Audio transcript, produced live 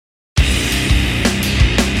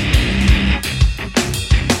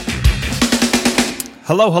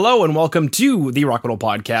Hello, hello, and welcome to the Rock Metal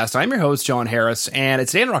Podcast. I'm your host, John Harris, and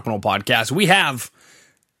today on the Rock Metal Podcast, we have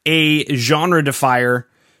a genre defier.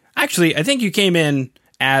 Actually, I think you came in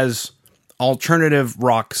as alternative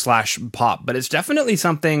rock / pop, but it's definitely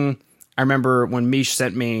something. I remember when Mish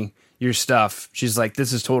sent me your stuff, she's like,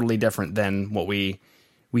 this is totally different than what we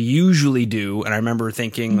usually do. And I remember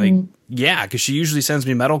thinking, like, yeah, because she usually sends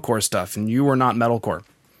me metalcore stuff, and you were not metalcore.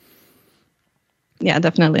 Yeah,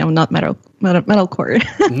 definitely. I'm not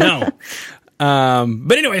metalcore. No.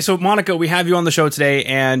 But anyway, so Monica, we have you on the show today,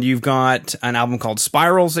 and you've got an album called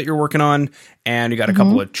Spirals that you're working on, and you got a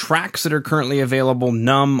couple of tracks that are currently available,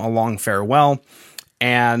 Numb, A Long Farewell,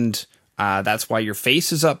 and that's why your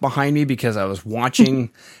face is up behind me, because I was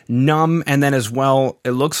watching Numb, and then as well,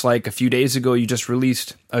 it looks like a few days ago you just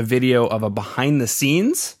released a video of a behind the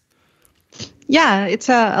scenes. Yeah, it's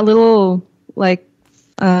a little, like,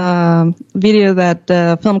 video that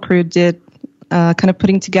the film crew did, kind of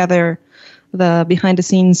putting together the behind the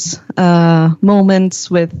scenes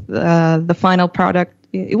moments with the final product.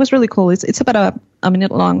 It was really cool. It's about a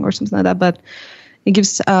minute long or something like that, but it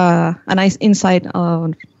gives a nice insight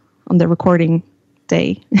on the recording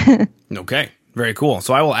day. Okay, very cool.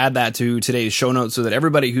 So I will add that to today's show notes so that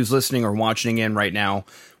everybody who's listening or watching in right now,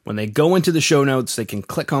 when they go into the show notes, they can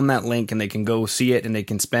click on that link and they can go see it, and they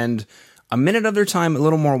can spend a minute of their time a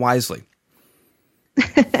little more wisely.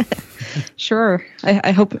 Sure.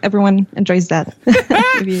 I hope everyone enjoys that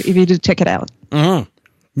if you do check it out. Mm-hmm.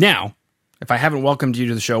 Now, if I haven't welcomed you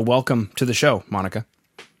to the show, welcome to the show, Monica.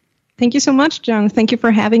 Thank you so much, John. Thank you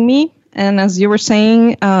for having me. And as you were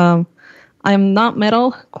saying, I'm not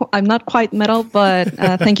metal. I'm not quite metal, but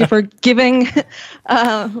thank you for giving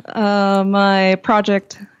my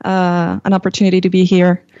project an opportunity to be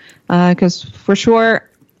here. Because for sure,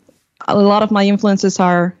 a lot of my influences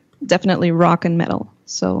are definitely rock and metal.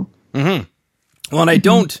 So, well, and I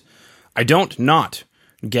don't not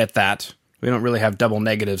get that. We don't really have double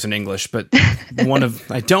negatives in English, but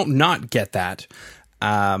I don't not get that.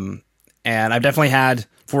 And I've definitely had,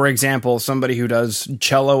 for example, somebody who does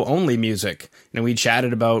cello only music, and we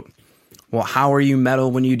chatted about, well, how are you metal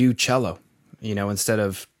when you do cello? You know, instead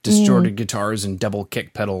of distorted guitars and double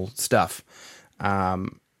kick pedal stuff.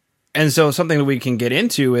 And so something that we can get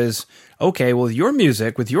into is, okay, well, your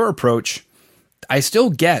music, with your approach, I still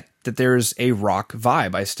get that there's a rock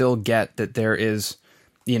vibe. I still get that there is,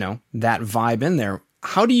 you know, that vibe in there.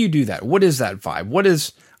 How do you do that? What is that vibe? What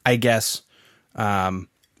is, I guess, alt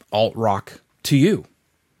rock to you?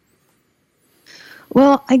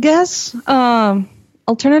 Well, I guess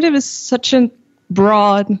alternative is such a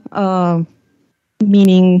broad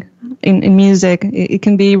meaning in music. It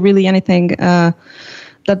can be really anything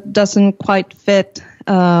that doesn't quite fit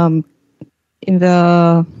in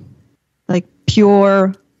the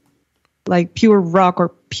pure rock or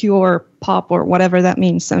pure pop or whatever that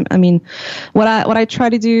means. I mean, what I try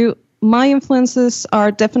to do, my influences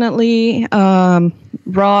are definitely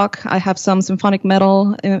rock. I have some symphonic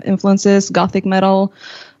metal influences, gothic metal.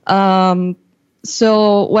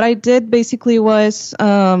 So what I did basically was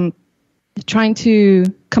trying to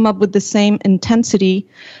come up with the same intensity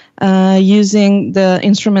using the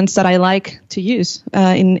instruments that I like to use.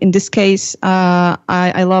 In this case,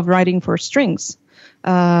 I love writing for strings.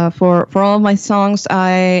 For all of my songs,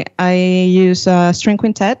 I use a string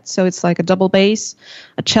quintet, so it's like a double bass,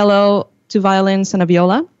 a cello, 2 violins, and a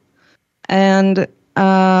viola. And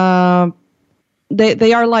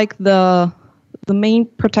they are like the main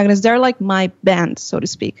protagonists. They're like my band, so to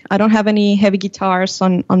speak. I don't have any heavy guitars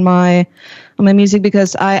on my music,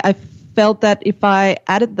 because I felt that if I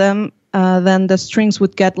added them, then the strings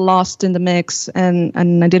would get lost in the mix, and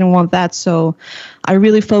I didn't want that. So I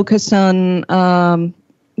really focused on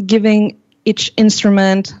giving each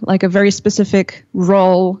instrument like a very specific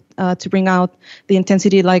role to bring out the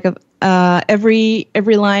intensity. Like every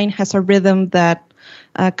line has a rhythm that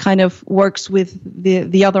kind of works with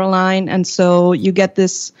the other line, and so you get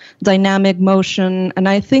this dynamic motion. And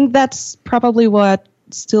I think that's probably what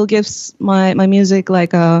still gives my music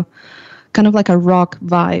like a kind of like a rock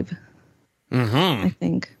vibe. I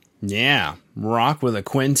think. Yeah, rock with a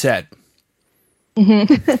quintet.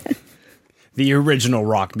 The original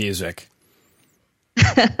rock music.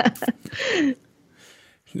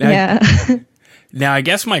 Now, I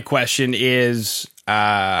guess my question is,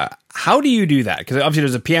 how do you do that? Because obviously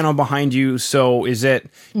there's a piano behind you. So is it,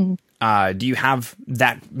 do you have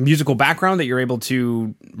that musical background that you're able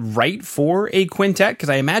to write for a quintet? Because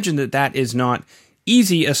I imagine that is not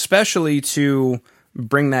easy, especially to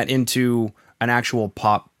bring that into an actual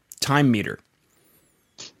pop time meter.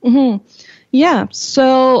 Yeah,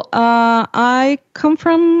 so I come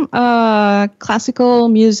from a classical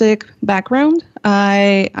music background.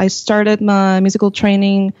 I started my musical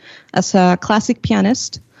training as a classic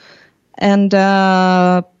pianist, and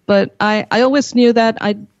but I always knew that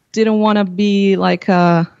I didn't want to be like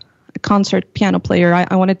a concert piano player.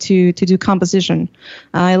 I wanted to do composition.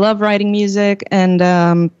 I love writing music,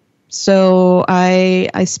 and so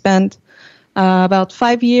I spent about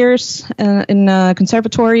 5 years in a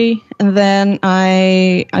conservatory, and then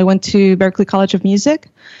I went to Berklee College of Music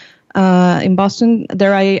in Boston.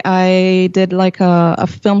 There I did like a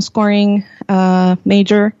film scoring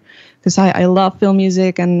major because I love film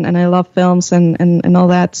music and I love films and all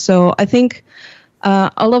that. So I think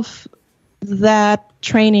all of that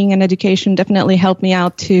training and education definitely helped me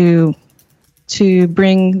out to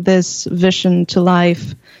bring this vision to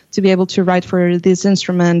life, to be able to write for these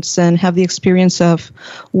instruments and have the experience of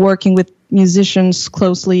working with musicians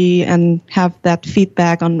closely and have that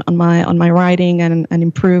feedback on my writing and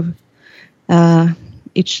improve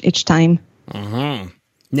each time. Uh-huh.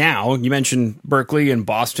 Now, you mentioned Berklee and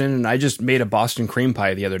Boston, and I just made a Boston cream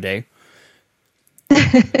pie the other day.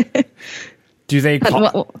 Do they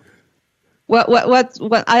call...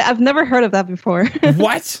 What? I've never heard of that before.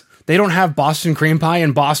 What? They don't have Boston cream pie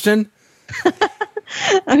in Boston?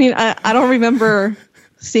 I mean, I don't remember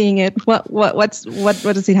seeing it. What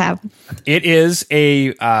does it have? It is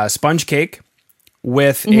a sponge cake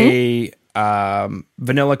with a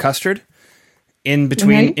vanilla custard in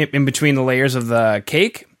between in between the layers of the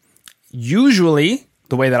cake. Usually,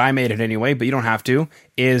 the way that I made it anyway, but you don't have to,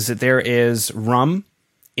 is that there is rum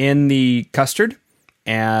in the custard.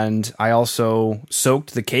 And I also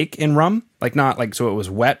soaked the cake in rum, like not like so it was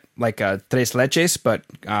wet, like a tres leches, but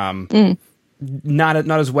not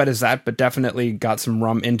as wet as that, but definitely got some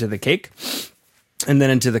rum into the cake, and then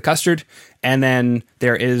into the custard, and then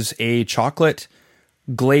there is a chocolate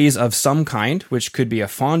glaze of some kind, which could be a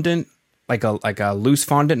fondant, like a loose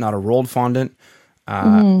fondant, not a rolled fondant.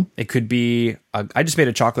 It could be. I just made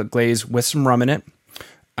a chocolate glaze with some rum in it.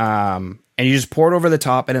 And you just pour it over the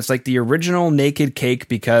top, and it's like the original naked cake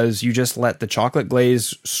because you just let the chocolate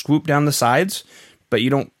glaze swoop down the sides, but you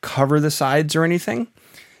don't cover the sides or anything.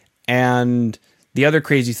 And the other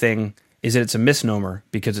crazy thing is that it's a misnomer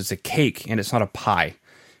because it's a cake and it's not a pie.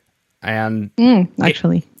 And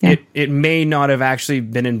actually, it may not have actually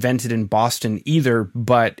been invented in Boston either,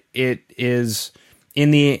 but it is in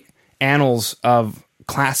the annals of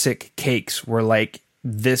classic cakes where like,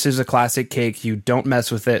 this is a classic cake. You don't mess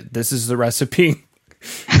with it. This is the recipe.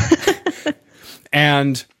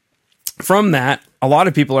 And from that, a lot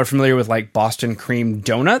of people are familiar with like Boston cream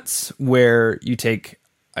donuts, where you take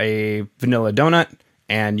a vanilla donut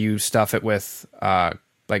and you stuff it with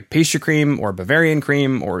like pastry cream or Bavarian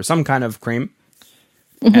cream or some kind of cream,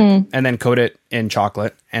 and then coat it in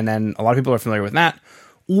chocolate. And then a lot of people are familiar with that,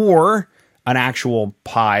 or an actual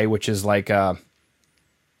pie, which is like a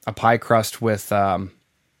pie crust with, I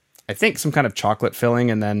think, some kind of chocolate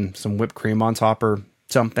filling and then some whipped cream on top or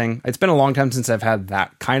something. It's been a long time since I've had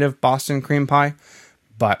that kind of Boston cream pie,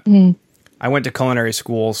 but I went to culinary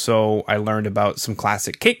school, so I learned about some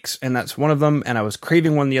classic cakes, and that's one of them. And I was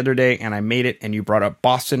craving one the other day, and I made it, and you brought up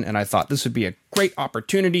Boston, and I thought this would be a great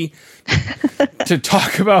opportunity to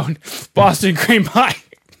talk about Boston cream pie.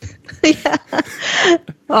 Yeah.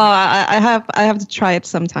 Oh, I have to try it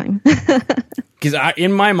sometime. Because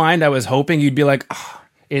in my mind, I was hoping you'd be like, oh,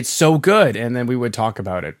 it's so good. And then we would talk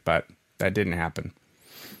about it, but that didn't happen.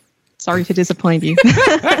 Sorry to disappoint you.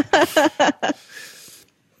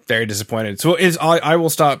 Very disappointed. So I will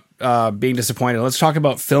stop being disappointed. Let's talk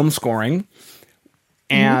about film scoring.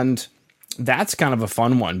 And that's kind of a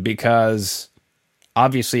fun one because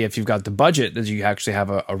obviously if you've got the budget, you actually have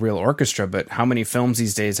a real orchestra, but how many films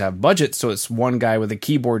these days have budgets? So it's one guy with a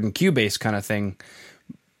keyboard and Cubase kind of thing.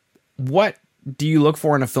 What do you look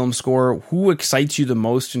for in a film score? Who excites you the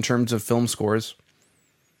most in terms of film scores?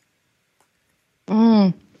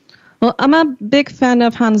 Well, I'm a big fan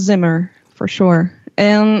of Hans Zimmer, for sure.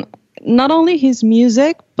 And not only his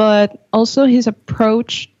music, but also his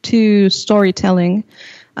approach to storytelling.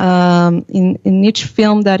 In each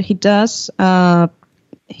film that he does,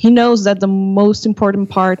 he knows that the most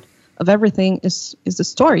important part of everything is the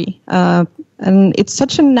story. And it's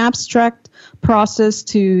such an abstract process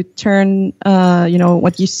to turn,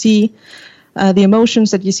 what you see, the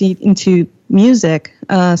emotions that you see into music,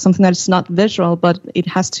 something that is not visual, but it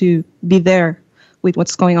has to be there with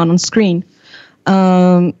what's going on screen.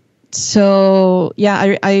 So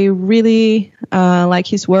yeah, I really like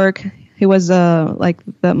his work. He was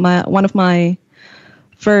one of my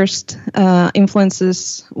first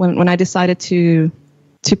influences when I decided to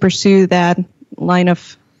to pursue that line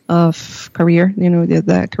of career,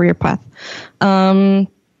 the career path. And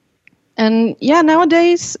yeah,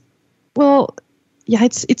 nowadays, well, yeah,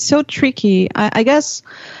 it's so tricky. I guess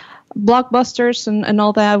blockbusters and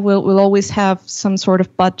all that will always have some sort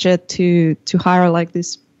of budget to hire like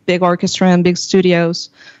this big orchestra and big studios.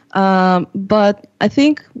 But I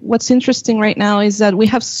think what's interesting right now is that we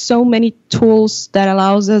have so many tools that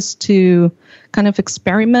allows us to kind of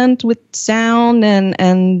experiment with sound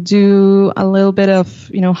and do a little bit of,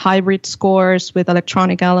 hybrid scores with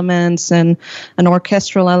electronic elements and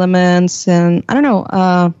orchestral elements. And I don't know,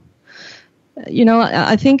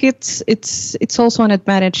 I think it's also an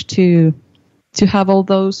advantage to have all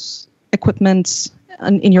those equipments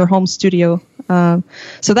in your home studio.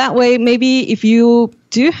 So that way, maybe if you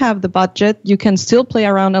do have the budget, you can still play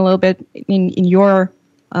around a little bit in your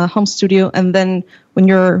home studio, and then when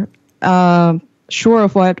you're sure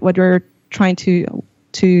of what you're trying to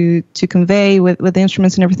convey with the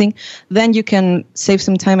instruments and everything, then you can save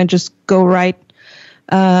some time and just go right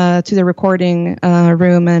to the recording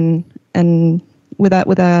room and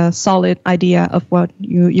with a solid idea of what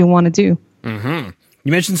you want to do. Mm-hmm.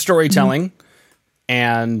 You mentioned storytelling,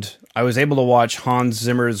 and I was able to watch Hans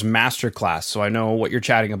Zimmer's masterclass, so I know what you're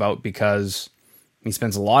chatting about because he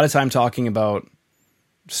spends a lot of time talking about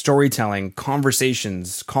storytelling,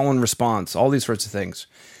 conversations, call and response, all these sorts of things.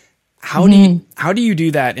 How do you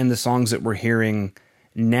do that in the songs that we're hearing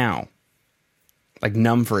now? Like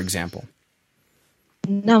Numb, for example.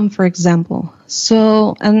 Numb, for example.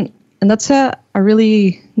 So, and that's a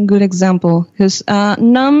really good example because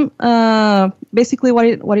Numb, basically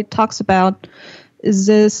what it talks about is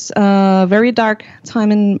this very dark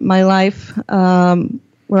time in my life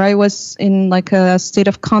where I was in like a state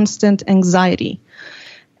of constant anxiety.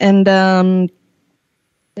 And all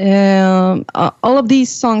of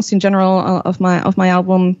these songs in general of my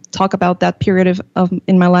album talk about that period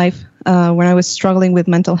in my life when I was struggling with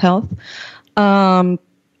mental health.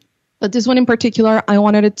 But this one in particular, I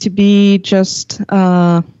wanted it to be just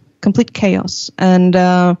complete chaos, and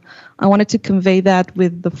I wanted to convey that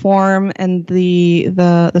with the form and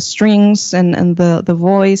the strings and the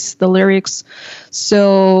voice, the lyrics.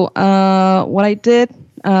 So what I did,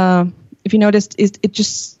 if you noticed, is it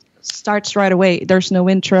just starts right away. There's no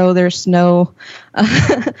intro. There's no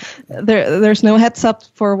there's no heads up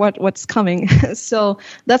for what's coming. So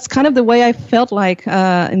that's kind of the way I felt like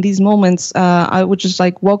in these moments. I would just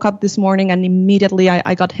like woke up this morning and immediately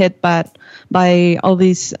I got hit by all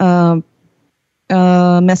these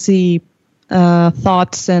messy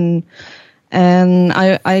thoughts and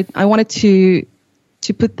I wanted to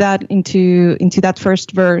put that into that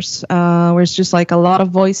first verse where it's just like a lot of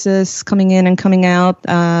voices coming in and coming out.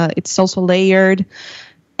 It's also layered,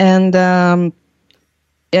 and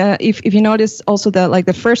if you notice also that like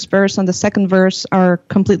the first verse and the second verse are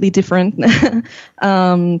completely different.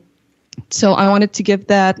 So I wanted to give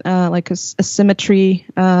that like a symmetry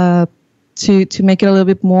to make it a little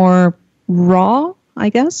bit more raw, I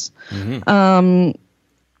guess. Mm-hmm.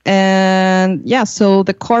 And yeah, so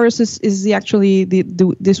the chorus is actually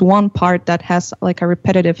this one part that has like a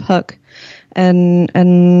repetitive hook,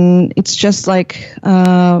 and it's just like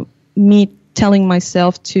me telling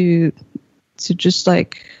myself to just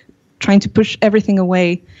like trying to push everything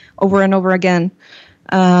away over and over again.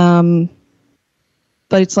 But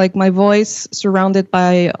it's like my voice surrounded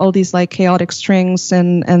by all these like chaotic strings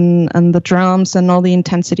and the drums and all the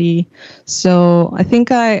intensity. So I think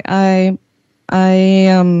I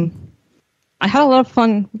had a lot of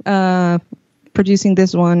fun producing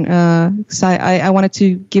this one because I wanted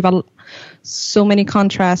to give out so many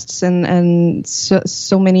contrasts and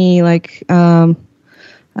so many like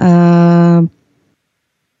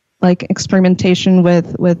experimentation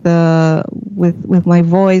with my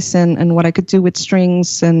voice and what I could do with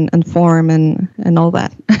strings and form and all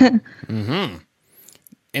that. Mm-hmm.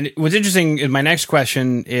 And what's interesting in my next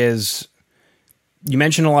question is you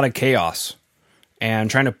mentioned a lot of chaos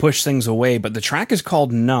and trying to push things away, but the track is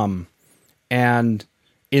called Numb. And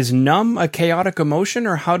is numb a chaotic emotion,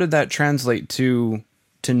 or how did that translate to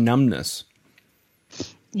numbness?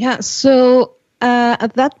 Yeah, so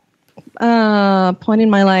at that point in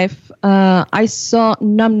my life, I saw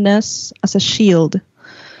numbness as a shield,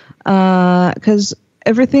 because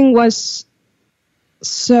everything was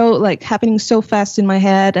so like happening so fast in my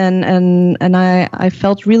head, and I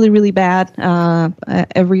felt really, really bad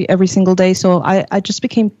every single day. So I just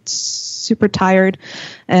became super tired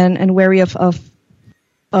and wary of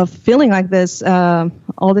feeling like this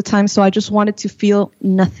all the time. So I just wanted to feel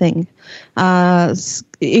nothing.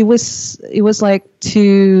 It was like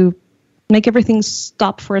to make everything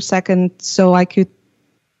stop for a second so I could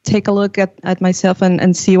take a look at myself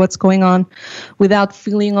and see what's going on without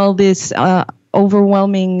feeling all these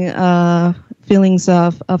overwhelming feelings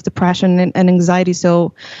of depression and anxiety.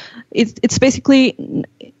 So it's basically,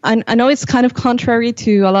 I know it's kind of contrary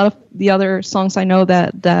to a lot of the other songs I know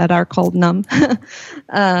that are called numb,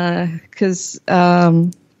 because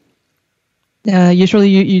usually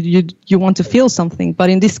you want to feel something, but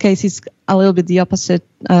in this case it's a little bit the opposite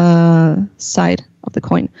side of the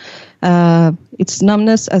coin. It's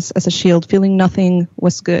numbness as a shield. Feeling nothing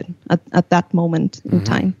was good at that moment in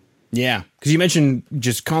time. Yeah, because you mentioned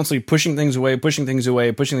just constantly pushing things away,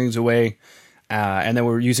 and then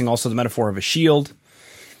we're using also the metaphor of a shield.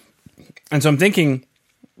 And so I'm thinking,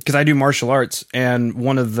 because I do martial arts, and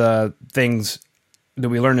one of the things that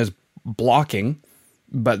we learn is blocking,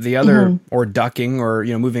 but the other, or ducking, or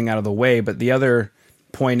moving out of the way. But the other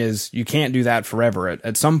point is you can't do that forever.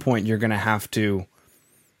 At some point, you're going to have to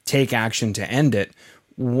take action to end it.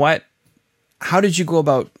 How did you go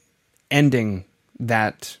about ending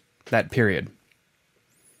that period?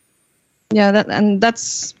 Yeah,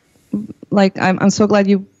 that's like, I'm so glad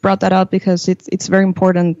you brought that up, because it's very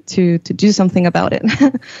important to do something about it.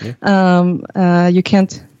 Yeah. You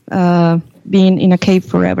can't be in a cave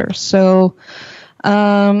forever. So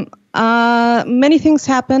many things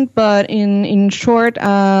happened, but in short,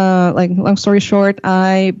 long story short,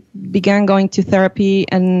 I began going to therapy,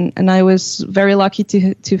 and I was very lucky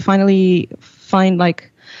to finally find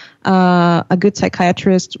a good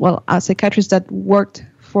psychiatrist. Well, a psychiatrist that worked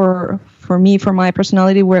for me, for my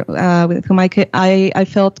personality, with whom I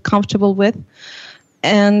felt comfortable with.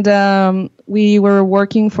 And we were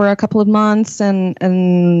working for a couple of months, and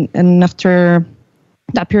after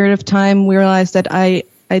that period of time, we realized that I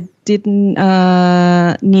didn't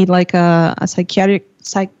need a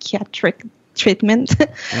psychiatric treatment.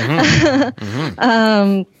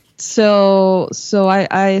 So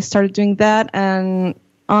I started doing that, and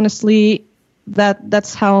honestly,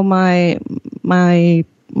 that's how my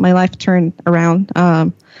life turned around.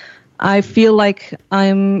 I feel like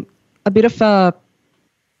I'm a bit of a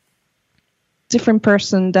different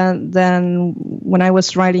person than when I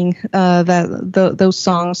was writing those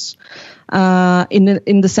songs.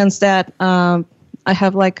 In the sense that I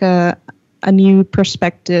have a new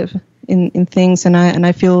perspective in things, and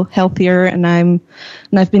I feel healthier, and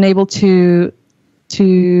I've been able to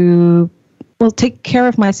take care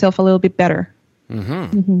of myself a little bit better.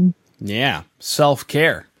 Yeah,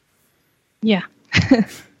 self-care. Yeah.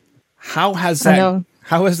 How has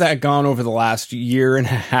that gone over the last year and a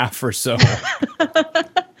half or so?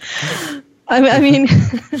 I mean,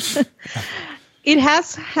 it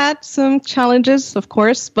has had some challenges, of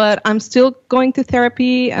course, but I'm still going to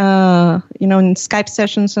therapy, in Skype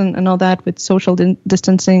sessions and all that, with social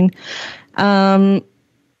distancing.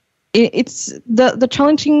 It's the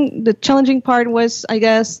challenging part was, I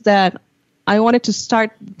guess, that I wanted to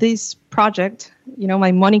start this project,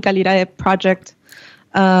 my Mónica LYRAE project,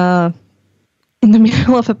 in the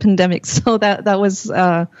middle of a pandemic. So that was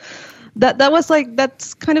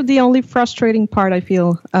that's kind of the only frustrating part, I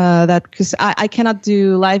feel, that because I cannot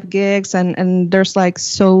do live gigs, and there's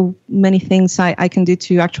so many things I can do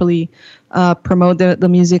to actually promote the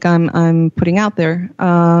music I'm putting out there.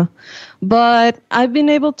 But I've been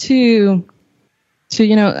able to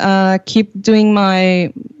keep doing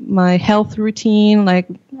my health routine.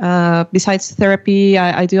 Besides therapy,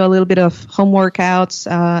 I do a little bit of home workouts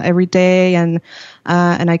every day, and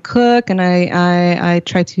I cook, and I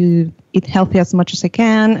try to eat healthy as much as I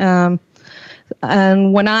can.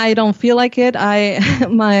 And when I don't feel like it,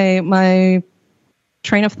 my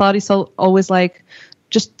train of thought is always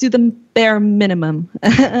just do the bare minimum,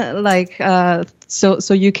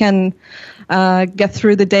 so you can get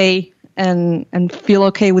through the day and feel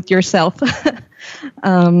okay with yourself.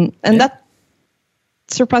 That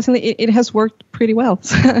surprisingly, it has worked pretty well.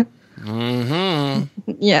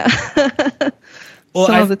 Yeah. Well,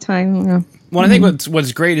 some of the time. Yeah. Well, I think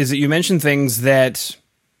what's great is that you mentioned things that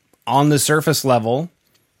on the surface level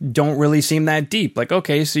don't really seem that deep.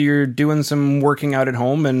 Okay, so you're doing some working out at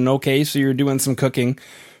home, and okay, so you're doing some cooking,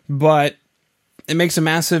 but it makes a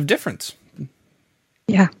massive difference.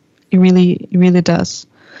 Yeah, it really does.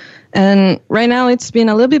 And right now it's been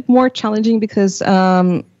a little bit more challenging because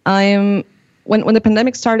when the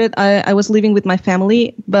pandemic started, I was living with my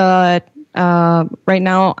family, but right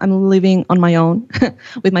now I'm living on my own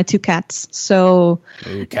with my 2 cats. So,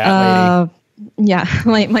 ooh, cat lady. Yeah,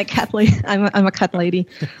 my cat lady. I'm a cat lady.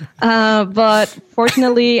 But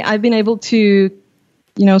fortunately, I've been able to,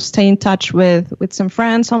 stay in touch with some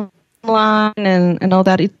friends online and all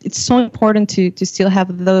that. It's so important to still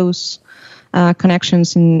have those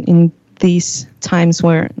connections in these times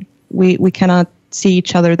where we cannot see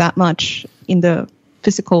each other that much in the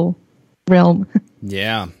physical realm.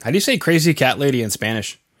 Yeah. How do you say crazy cat lady in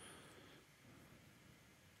Spanish?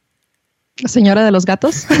 Señora de los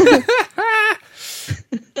gatos.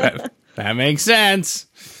 That makes sense.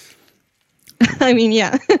 I mean,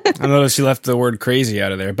 yeah. I noticed you left the word crazy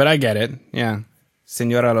out of there, but I get it. Yeah.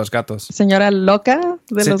 Señora a los gatos. Señora loca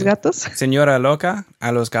de los gatos. Señora loca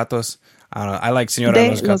a los gatos. I don't know. I like señora De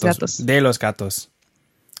los los gatos. gatos. De los gatos.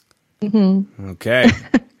 Mm-hmm. Okay.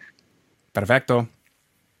 Perfecto.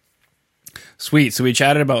 Sweet. So we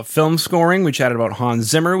chatted about film scoring. We chatted about Hans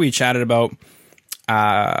Zimmer. We chatted about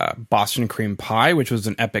Boston Cream Pie, which was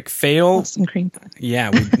an epic fail. Boston Cream Pie.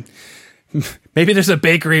 Yeah. Maybe there's a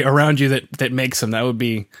bakery around you that makes them. That would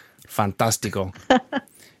be fantastico.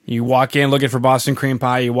 You walk in looking for Boston Cream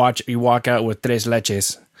Pie. You walk out with tres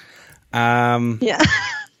leches. Yeah.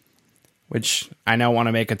 Which I now want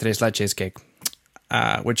to make a tres leches cake,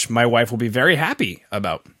 which my wife will be very happy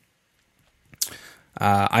about.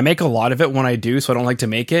 I make a lot of it when I do, so I don't like to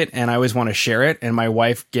make it, and I always want to share it. And my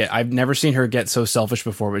wife I've never seen her get so selfish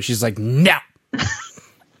before, but she's like, no.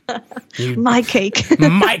 My cake.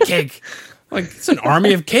 My cake. Like, it's an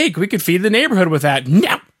army of cake. We could feed the neighborhood with that.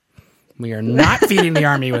 No. We are not feeding the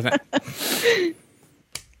army with it.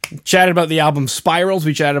 Chatted about the album Spirals.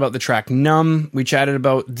 We chatted about the track Numb. We chatted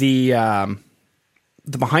about the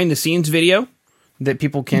behind the scenes video that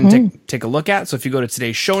people can take a look at. So if you go to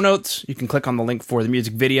today's show notes, you can click on the link for the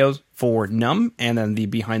music videos for Numb and then the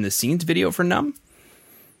behind the scenes video for Numb.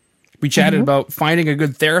 We chatted about finding a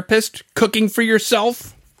good therapist, cooking for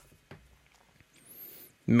yourself.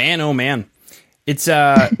 Man, oh man. It's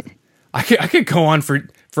I could go on for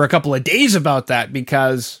a couple of days about that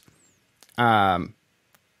because the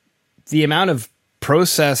amount of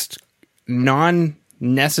processed,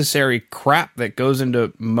 non-necessary crap that goes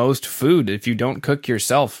into most food if you don't cook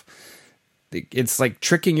yourself. It's like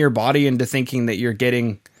tricking your body into thinking that you're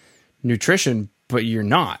getting nutrition, but you're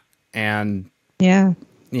not. And, yeah,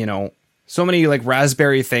 you know, so many like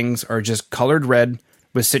raspberry things are just colored red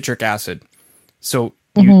with citric acid. So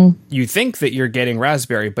you think that you're getting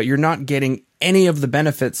raspberry, but you're not getting any of the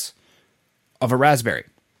benefits of a raspberry.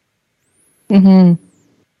 And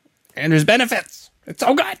there's benefits. It's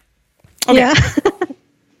so good. Okay. Yeah.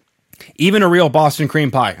 Even a real Boston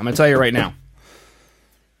cream pie. I'm going to tell you right now.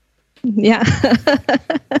 Yeah.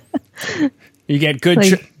 You get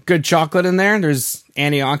good chocolate in there. There's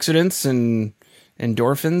antioxidants and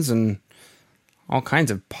endorphins and all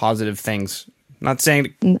kinds of positive things. Not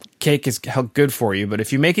saying that cake is good for you, but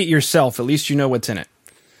if you make it yourself, at least you know what's in it.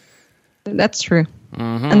 That's true.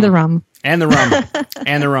 And the rum. And the rum.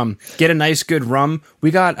 And the rum. Get a nice, good rum. We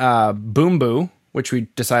got Boom Boo, which we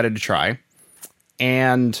decided to try.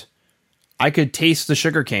 And I could taste the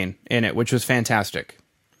sugarcane in it, which was fantastic.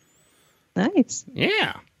 Nice.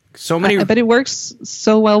 Yeah. So many. I bet it works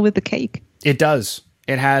so well with the cake. It does.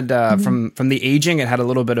 It had, from the aging, it had a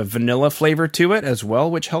little bit of vanilla flavor to it as well,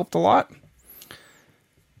 which helped a lot.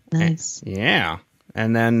 Nice. Yeah.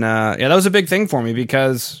 And then, that was a big thing for me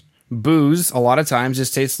because booze a lot of times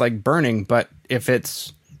just tastes like burning, but if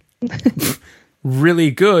it's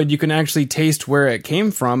really good, you can actually taste where it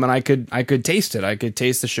came from, and I could taste it. I could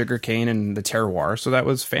taste the sugar cane and the terroir, so that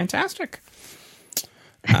was fantastic.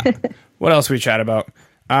 What else we chat about?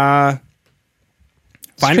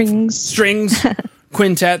 Strings,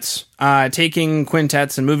 quintets, taking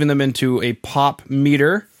quintets and moving them into a pop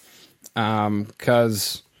meter,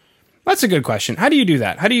 because that's a good question. How do you do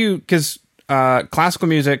that? Because classical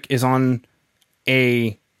music is on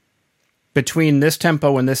between this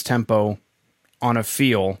tempo and this tempo on a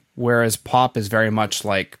feel, whereas pop is very much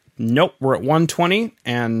like, nope, we're at 120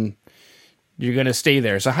 and you're going to stay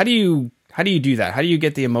there. So how do you do that? How do you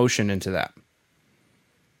get the emotion into that?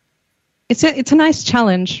 It's a nice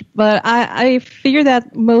challenge, but I figure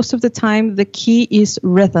that most of the time the key is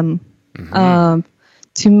rhythm.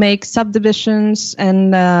 To make subdivisions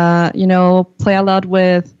and play a lot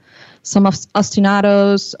with some of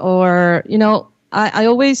ostinatos, or I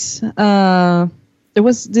always there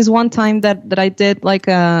was this one time that I did like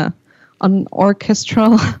an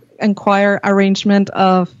orchestral and choir arrangement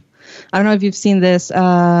of, I don't know if you've seen this,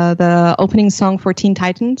 the opening song for Teen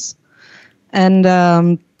Titans,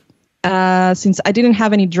 and since I didn't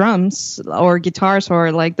have any drums or guitars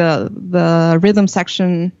or like the rhythm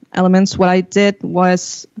section elements, what I did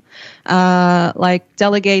was like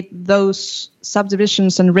delegate those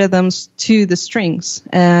subdivisions and rhythms to the strings,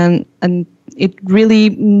 and it really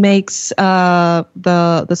makes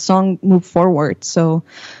the song move forward. So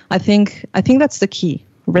I think that's the key,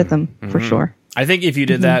 rhythm, for sure. I think if you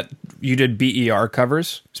did that, you did BER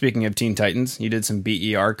covers. Speaking of Teen Titans, you did some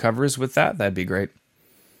BER covers with that. That'd be great.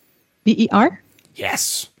 BER?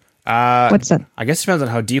 Yes. What's that? I guess it depends on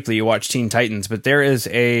how deeply you watch Teen Titans, but there's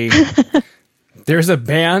a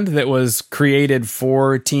band that was created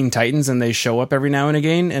for Teen Titans, and they show up every now and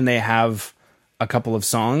again, and they have a couple of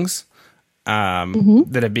songs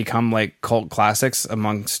that have become like cult classics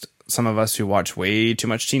amongst some of us who watch way too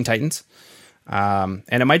much Teen Titans. And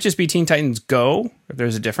it might just be Teen Titans Go, if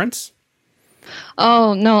there's a difference.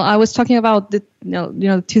 Oh, no, I was talking about the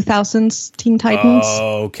 2000s Teen Titans.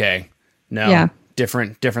 Oh, okay. No. Yeah.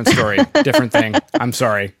 Different story. Different thing. I'm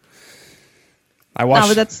sorry. No,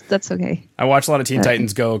 but that's okay. I watch a lot of Teen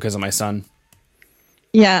Titans Go because of my son.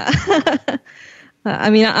 Yeah. I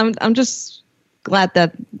mean, I'm just glad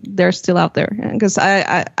that they're still out there, because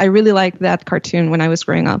I really liked that cartoon when I was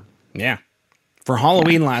growing up. Yeah. For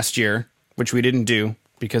Halloween last year, which we didn't do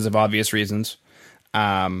because of obvious reasons,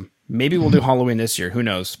 maybe we'll do Halloween this year. Who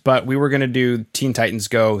knows? But we were going to do Teen Titans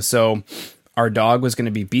Go. So our dog was going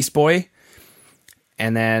to be Beast Boy.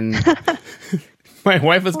 And then my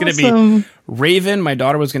wife was going to be Raven. My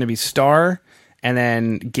daughter was going to be Star. And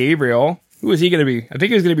then Gabriel, who was he going to be? I think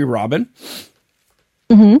he was going to be Robin.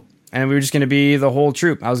 Mm-hmm. And we were just going to be the whole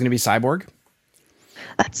troop. I was going to be Cyborg.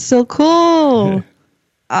 That's so cool.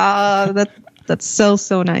 That's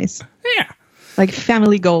so nice. Yeah. Like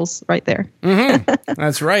family goals right there. Mm-hmm.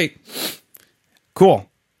 That's right. Cool.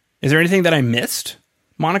 Is there anything that I missed,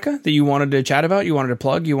 Monica, that you wanted to chat about? You wanted to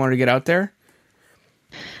plug? You wanted to get out there?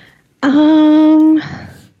 Well,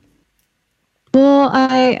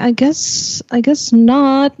 I guess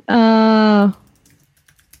not.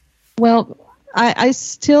 Well, I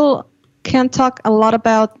still can't talk a lot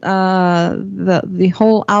about the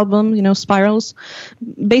whole album, Spirals,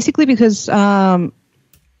 basically because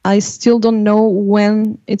I still don't know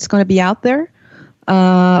when it's going to be out there.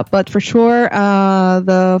 But for sure,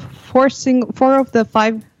 the four of the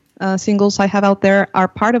five singles I have out there are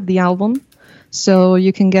part of the album. So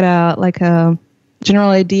you can get a general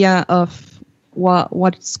idea of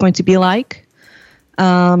what it's going to be like.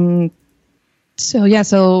 So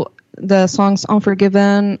the songs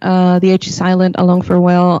Unforgiven, The H is Silent, Alone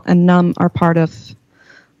Farewell, and Numb are part of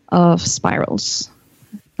Spirals.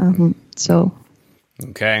 So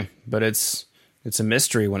okay, but it's a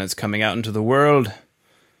mystery when it's coming out into the world.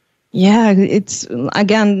 Yeah, it's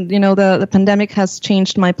again, the pandemic has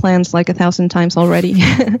changed my plans like 1,000 times already.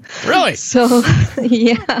 Really? So,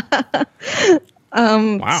 yeah.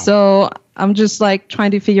 Wow. So I'm just like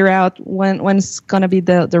trying to figure out when it's gonna be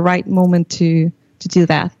the right moment to do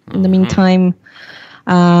that. In the meantime,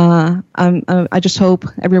 I just hope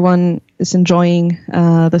everyone is enjoying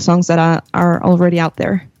the songs that are already out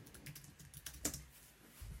there.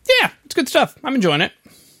 Yeah, it's good stuff. I'm enjoying it.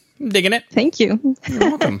 I'm digging it. Thank you. You're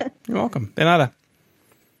welcome. You're welcome. De nada.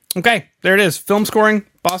 Okay, there it is. Film scoring,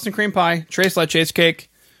 Boston cream pie, Tres Leches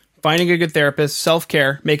cake, finding a good therapist,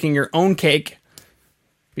 self-care, making your own cake.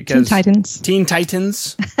 Because Teen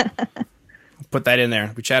Titans. Put that in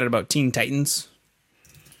there. We chatted about Teen Titans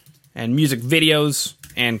and music videos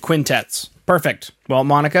and quintets. Perfect. Well,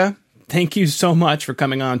 Monica, thank you so much for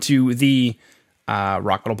coming on to the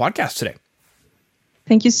Rock Metal Podcast today.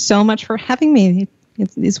 Thank you so much for having me.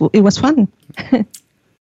 It was fun.